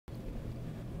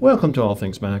Welcome to All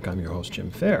Things Mac. I'm your host, Jim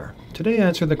Fair. Today I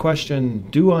answer the question,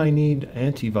 do I need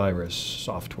antivirus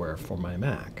software for my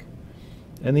Mac?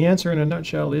 And the answer in a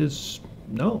nutshell is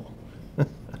no.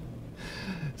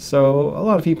 So a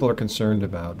lot of people are concerned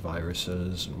about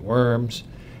viruses and worms,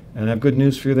 and I have good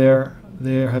news for you there.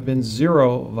 There have been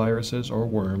 0 viruses or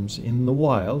worms in the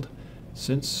wild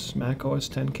since Mac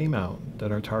OS X came out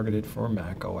that are targeted for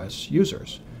Mac OS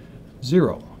users.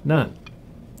 0. None.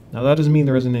 Now that doesn't mean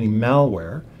there isn't any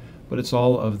malware, but it's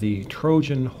all of the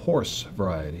Trojan horse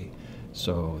variety.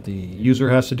 So the user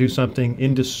has to do something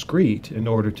indiscreet in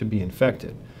order to be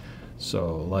infected.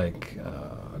 So like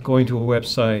going to a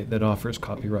website that offers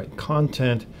copyright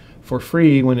content for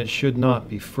free when it should not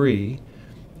be free,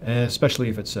 especially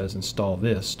if it says install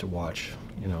this to watch,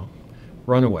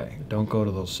 run away. Don't go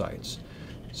to those sites.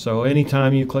 So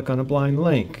anytime you click on a blind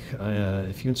link,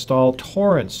 if you install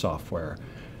torrent software,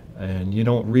 and you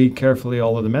don't read carefully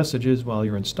all of the messages while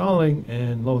you're installing,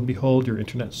 and lo and behold, your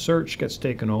internet search gets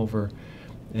taken over,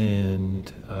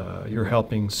 and you're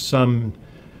helping some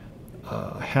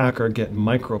hacker get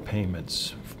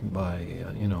micropayments by,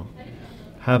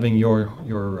 having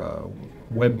your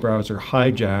web browser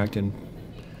hijacked and,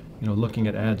 looking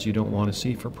at ads you don't want to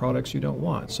see for products you don't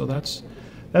want. So that's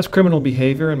criminal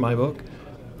behavior in my book.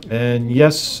 And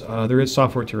yes, there is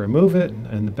software to remove it,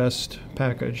 and the best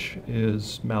package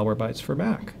is Malwarebytes for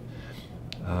Mac.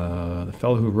 The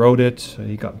fellow who wrote it,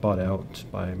 he got bought out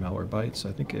by Malwarebytes.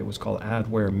 I think it was called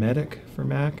Adware Medic for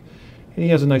Mac. And he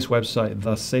has a nice website,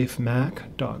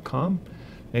 thesafemac.com,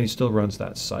 and he still runs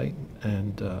that site.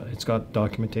 And it's got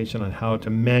documentation on how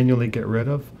to manually get rid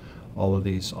of all of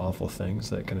these awful things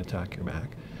that can attack your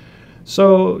Mac.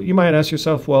 So you might ask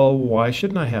yourself, well, why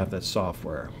shouldn't I have that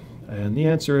software? And the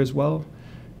answer is, well,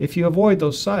 if you avoid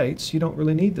those sites, you don't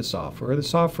really need the software. The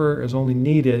software is only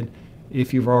needed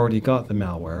if you've already got the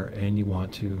malware and you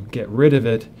want to get rid of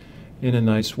it in a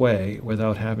nice way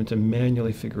without having to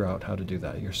manually figure out how to do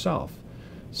that yourself.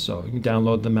 So you can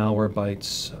download the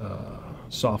Malwarebytes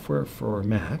software for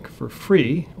Mac for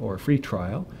free, or a free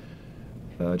trial.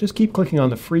 Just keep clicking on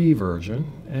the free version,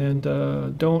 and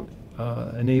don't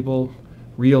enable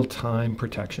real-time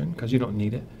protection, because you don't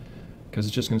need it, because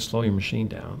it's just going to slow your machine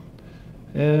down.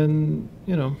 And,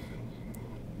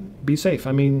 be safe.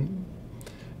 I mean,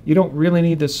 you don't really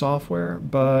need this software,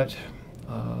 but,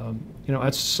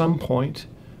 at some point,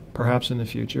 perhaps in the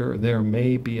future, there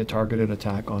may be a targeted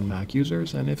attack on Mac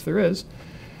users, and if there is,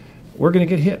 we're going to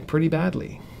get hit pretty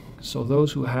badly. So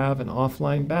those who have an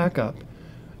offline backup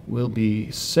will be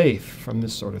safe from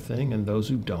this sort of thing, and those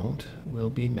who don't will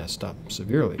be messed up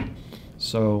severely.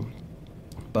 So,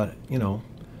 but,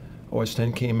 OS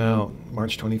X came out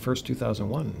March 21st,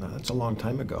 2001. Now, that's a long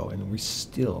time ago, and we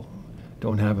still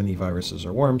don't have any viruses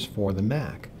or worms for the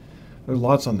Mac. There's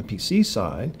lots on the PC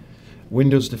side.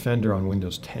 Windows Defender on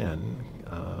Windows 10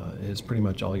 is pretty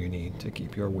much all you need to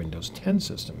keep your Windows 10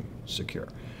 system secure.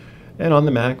 And on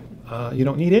the Mac, you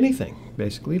don't need anything,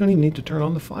 basically. You don't even need to turn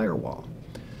on the firewall.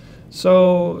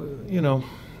 So,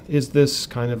 is this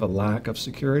kind of a lack of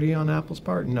security on Apple's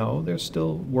part? No, they're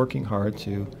still working hard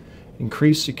to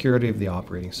increase security of the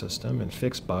operating system and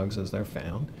fix bugs as they're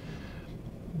found.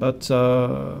 But,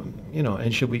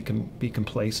 and should we be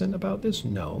complacent about this?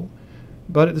 No.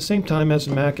 But at the same time, as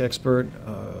a Mac expert,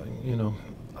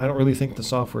 I don't really think the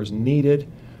software is needed.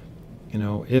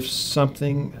 If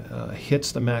something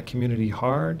hits the Mac community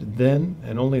hard, then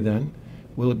and only then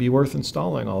will it be worth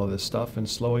installing all of this stuff and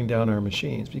slowing down our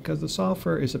machines, because the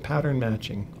software is a pattern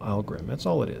matching algorithm. That's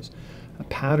all it is, a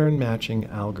pattern matching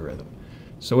algorithm.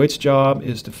 So its job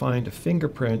is to find a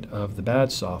fingerprint of the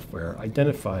bad software,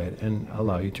 identify it, and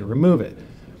allow you to remove it.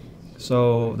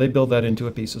 So they build that into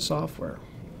a piece of software.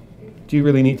 Do you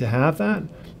really need to have that?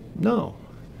 No.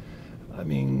 I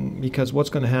mean, because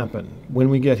what's going to happen when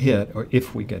we get hit, or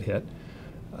if we get hit?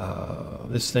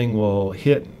 This thing will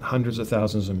hit hundreds of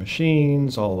thousands of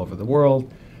machines all over the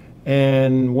world.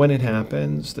 And when it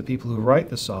happens, the people who write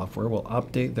the software will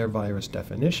update their virus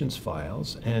definitions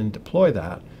files and deploy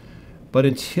that. But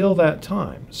until that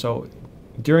time, so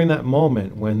during that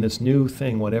moment when this new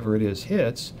thing, whatever it is,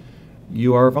 hits,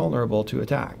 you are vulnerable to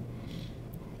attack.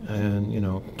 And,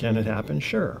 can it happen?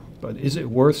 Sure. But is it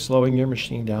worth slowing your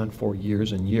machine down for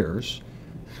years and years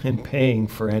and paying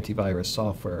for antivirus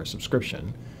software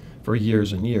subscription for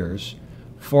years and years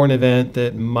for an event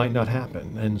that might not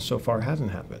happen, and so far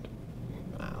hasn't happened?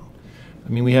 Wow. I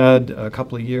mean, we had a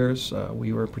couple of years,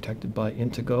 we were protected by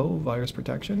Intego virus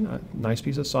protection, a nice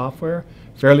piece of software,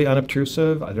 fairly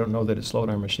unobtrusive. I don't know that it slowed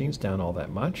our machines down all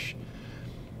that much.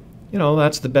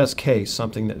 That's the best case,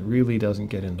 something that really doesn't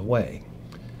get in the way.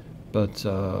 But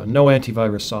no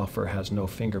antivirus software has no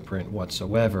fingerprint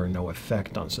whatsoever, no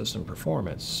effect on system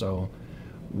performance. So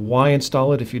why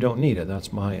install it if you don't need it?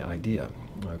 That's my idea.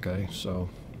 Okay, so,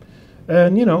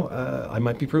 and you know, I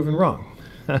might be proven wrong,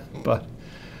 but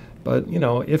you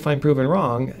know, if I'm proven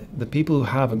wrong, the people who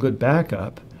have a good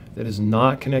backup that is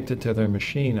not connected to their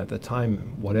machine at the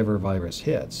time whatever virus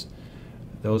hits,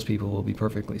 those people will be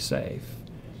perfectly safe,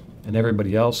 and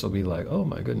everybody else will be like, oh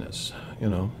my goodness, you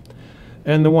know.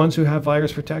 And the ones who have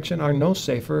virus protection are no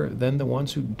safer than the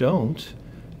ones who don't,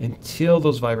 until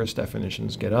those virus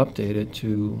definitions get updated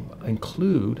to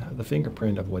include the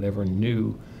fingerprint of whatever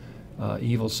new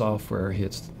evil software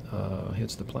hits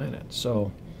the planet.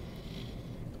 So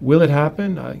will it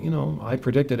happen? You know, I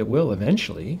predicted it will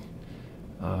eventually.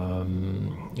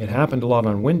 It happened a lot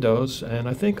on Windows, and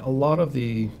I think a lot of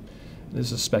this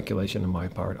is speculation on my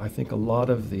part, I think a lot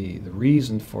of the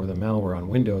reason for the malware on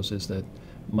Windows is that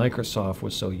Microsoft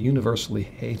was so universally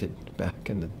hated back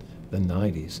in the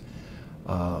 90s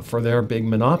for their big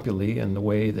monopoly and the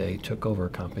way they took over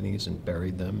companies and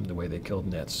buried them, the way they killed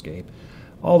Netscape.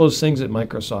 All those things that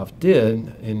Microsoft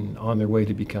did on their way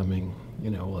to becoming, you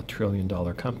know, a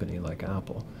trillion-dollar company like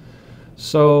Apple.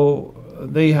 So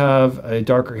they have a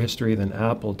darker history than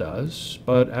Apple does,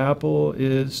 but Apple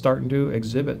is starting to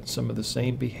exhibit some of the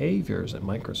same behaviors that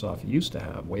Microsoft used to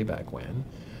have way back when.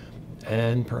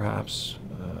 And perhaps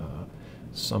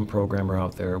some programmer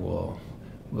out there will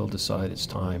decide it's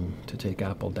time to take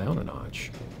Apple down a notch.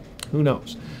 Who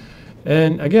knows?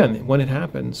 And again, when it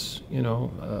happens, you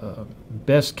know,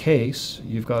 best case,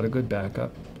 you've got a good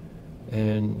backup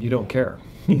and you don't care.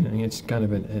 You know, it's kind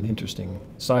of an interesting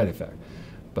side effect.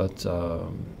 But,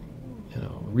 you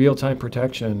know, real-time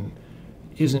protection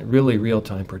isn't really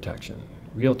real-time protection.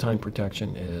 Real-time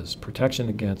protection is protection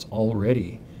against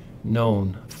already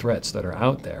known threats that are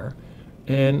out there.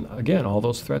 And again, all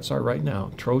those threats are right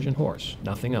now Trojan horse,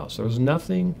 nothing else. There's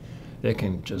nothing that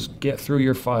can just get through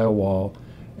your firewall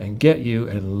and get you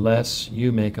unless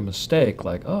you make a mistake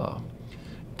like, oh,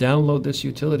 download this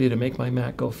utility to make my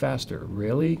Mac go faster.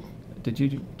 Really? Did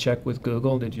you check with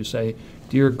Google? Did you say,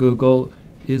 dear Google,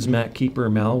 is MacKeeper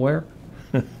malware?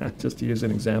 Just to use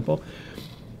an example.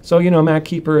 So, you know,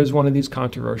 MacKeeper is one of these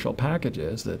controversial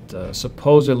packages that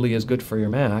supposedly is good for your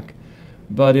Mac,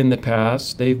 but in the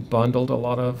past they've bundled a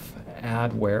lot of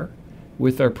adware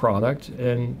with their product,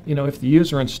 and you know, if the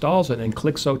user installs it and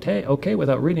clicks OK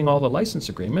without reading all the license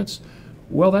agreements,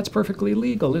 well, that's perfectly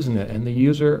legal, isn't it? And the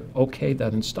user okayed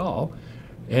that install,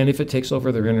 and if it takes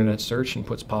over their internet search and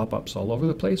puts pop-ups all over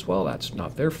the place, well, that's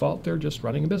not their fault. They're just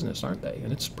running a business, aren't they?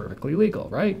 And it's perfectly legal,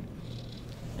 right?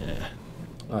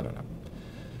 I don't know.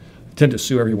 I tend to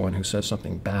sue everyone who says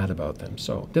something bad about them.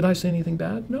 So did I say anything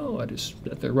bad? No, I just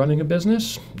that they're running a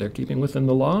business. They're keeping within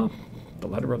the law, the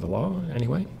letter of the law,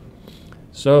 anyway.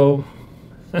 So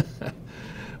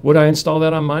would I install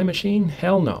that on my machine?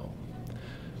 Hell no.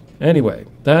 Anyway,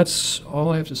 that's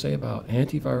all I have to say about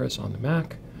antivirus on the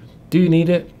Mac. Do you need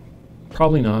it?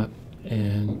 Probably not.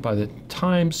 And by the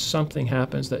time something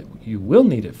happens that you will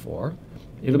need it for,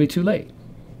 it'll be too late.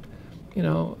 You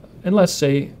know, unless,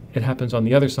 say, it happens on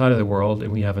the other side of the world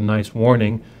and we have a nice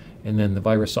warning and then the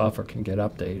virus software can get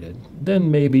updated. Then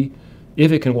maybe,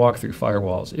 if it can walk through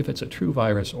firewalls, if it's a true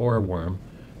virus or a worm,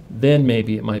 then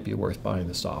maybe it might be worth buying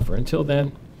the software. Until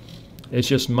then, it's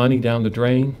just money down the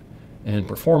drain and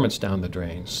performance down the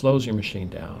drain. Slows your machine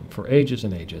down for ages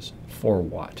and ages. For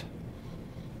what?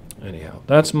 Anyhow,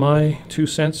 that's my 2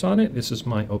 cents on it. This is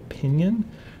my opinion.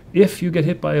 If you get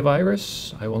hit by a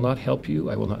virus, I will not help you.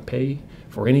 I will not pay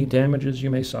for any damages you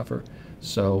may suffer.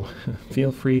 So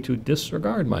feel free to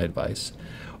disregard my advice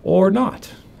or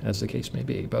not, as the case may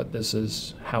be. But this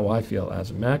is how I feel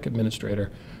as a Mac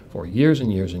administrator for years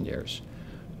and years and years.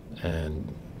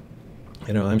 And,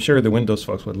 you know, I'm sure the Windows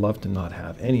folks would love to not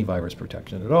have any virus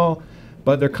protection at all,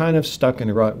 but they're kind of stuck in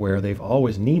a rut where they've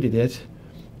always needed it.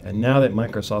 And now that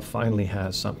Microsoft finally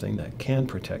has something that can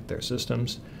protect their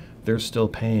systems, they're still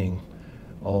paying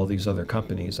all these other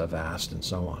companies, Avast and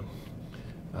so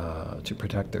on, to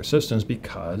protect their systems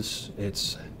because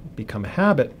it's become a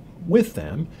habit with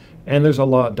them. And there's a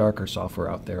lot darker software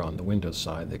out there on the Windows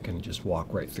side that can just walk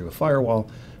right through a firewall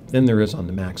than there is on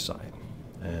the Mac side.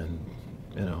 And,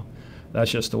 you know,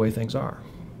 that's just the way things are.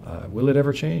 Will it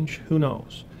ever change? Who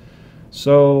knows?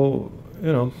 So,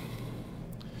 you know,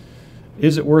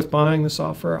 is it worth buying the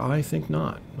software? I think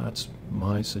not. That's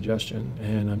my suggestion.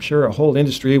 And I'm sure a whole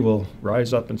industry will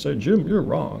rise up and say, Jim, you're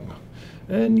wrong.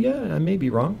 And yeah, I may be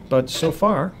wrong, but so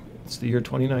far, it's the year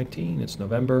 2019. It's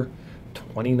November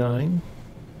 29.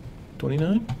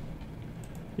 29?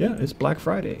 Yeah, it's Black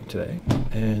Friday today.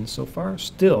 And so far,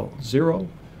 still zero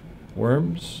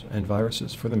worms and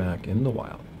viruses for the Mac in the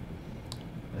wild.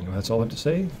 Anyway, that's all I have to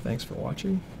say. Thanks for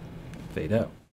watching. Fade out.